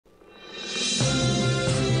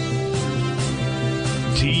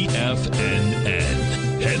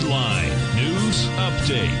TFNN. Headline News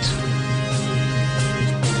Update.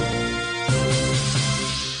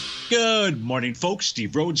 Good morning, folks.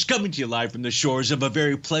 Steve Rhodes coming to you live from the shores of a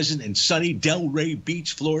very pleasant and sunny Delray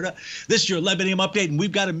Beach, Florida. This is your 11 a.m. update, and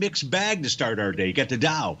we've got a mixed bag to start our day. You got the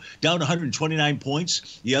Dow down 129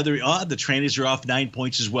 points. The trannies are off 9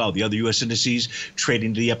 points as well. The other U.S. indices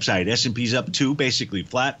trading to the upside. S&P's up 2, basically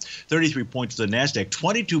flat. 33 points for the NASDAQ.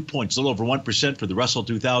 22 points, a little over 1% for the Russell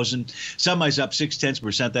 2000. Semi's up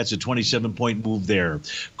 0.6%. That's a 27-point move there.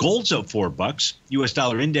 Gold's up $4. U.S.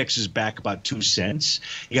 dollar index is back about 2 cents.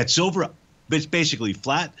 You got silver, it's basically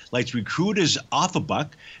flat. Light sweet crude is off $1.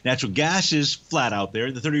 Natural gas is flat out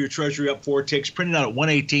there. The 30-year Treasury up 4 ticks, printed out at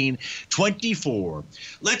 118.24.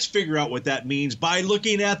 Let's figure out what that means by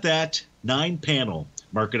looking at that 9-panel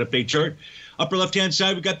market update chart. Upper left-hand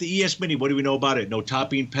side, we've got the ES Mini. What do we know about it? No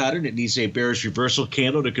topping pattern. It needs a bearish reversal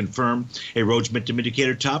candle to confirm a Rhodes Momentum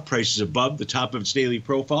Indicator top. Price is above the top of its daily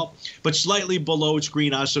profile, but slightly below its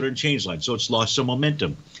green oscillator and change line, so it's lost some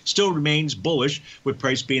momentum. Still remains bullish, with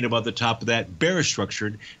price being above the top of that bearish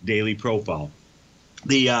structured daily profile.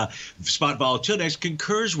 The spot volatility index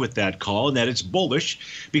concurs with that call, and that it's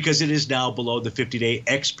bullish because it is now below the 50-day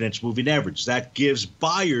exponential moving average. That gives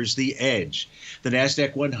buyers the edge. The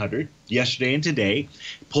NASDAQ 100 yesterday and today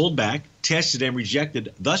pulled back, tested and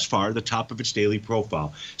rejected thus far the top of its daily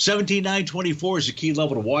profile. 17,924 is a key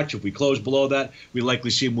level to watch. If we close below that, we likely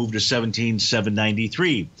see a move to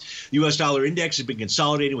 17,793. The U.S. dollar index has been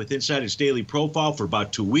consolidating with inside its daily profile for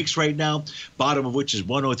about 2 weeks right now, bottom of which is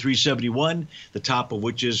 103.71, the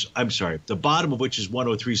bottom of which is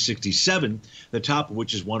 103.67, the top of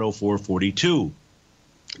which is 104.42.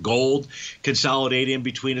 Gold consolidating in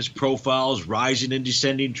between its profiles, rising and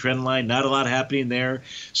descending trend line. Not a lot happening there.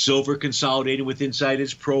 Silver consolidating with inside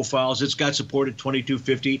its profiles. It's got support at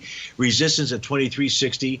 22.50, resistance at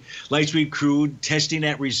 23.60. Light sweet crude testing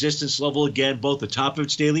at resistance level again, both the top of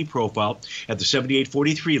its daily profile at the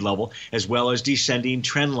 78.43 level, as well as descending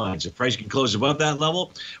trend lines. If price can close above that level,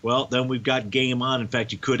 well, then we've got game on. In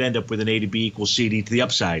fact, you could end up with an A to B equals CD to the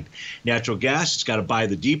upside. Natural gas, it's got to buy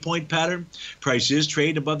the D point pattern. Price is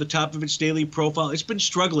trading above the top of its daily profile. It's been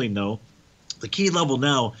struggling, though. The key level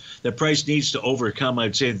now that price needs to overcome,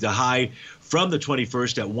 I'd say the high from the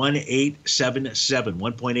 21st at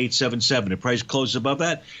 1.877. If price closes above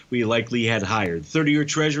that, we likely head higher. The 30-year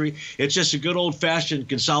Treasury, it's just a good old-fashioned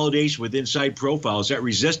consolidation with inside profiles. That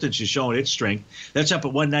resistance is showing its strength. That's up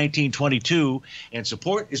at 119.22, and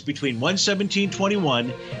support is between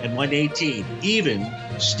 117.21 and 118. Even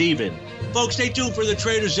Steven. Folks, stay tuned for the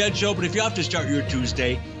Trader's Edge show, but if you have to start your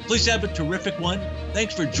Tuesday, please have a terrific one.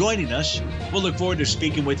 Thanks for joining us. We'll look forward to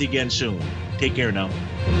speaking with you again soon. Take care now.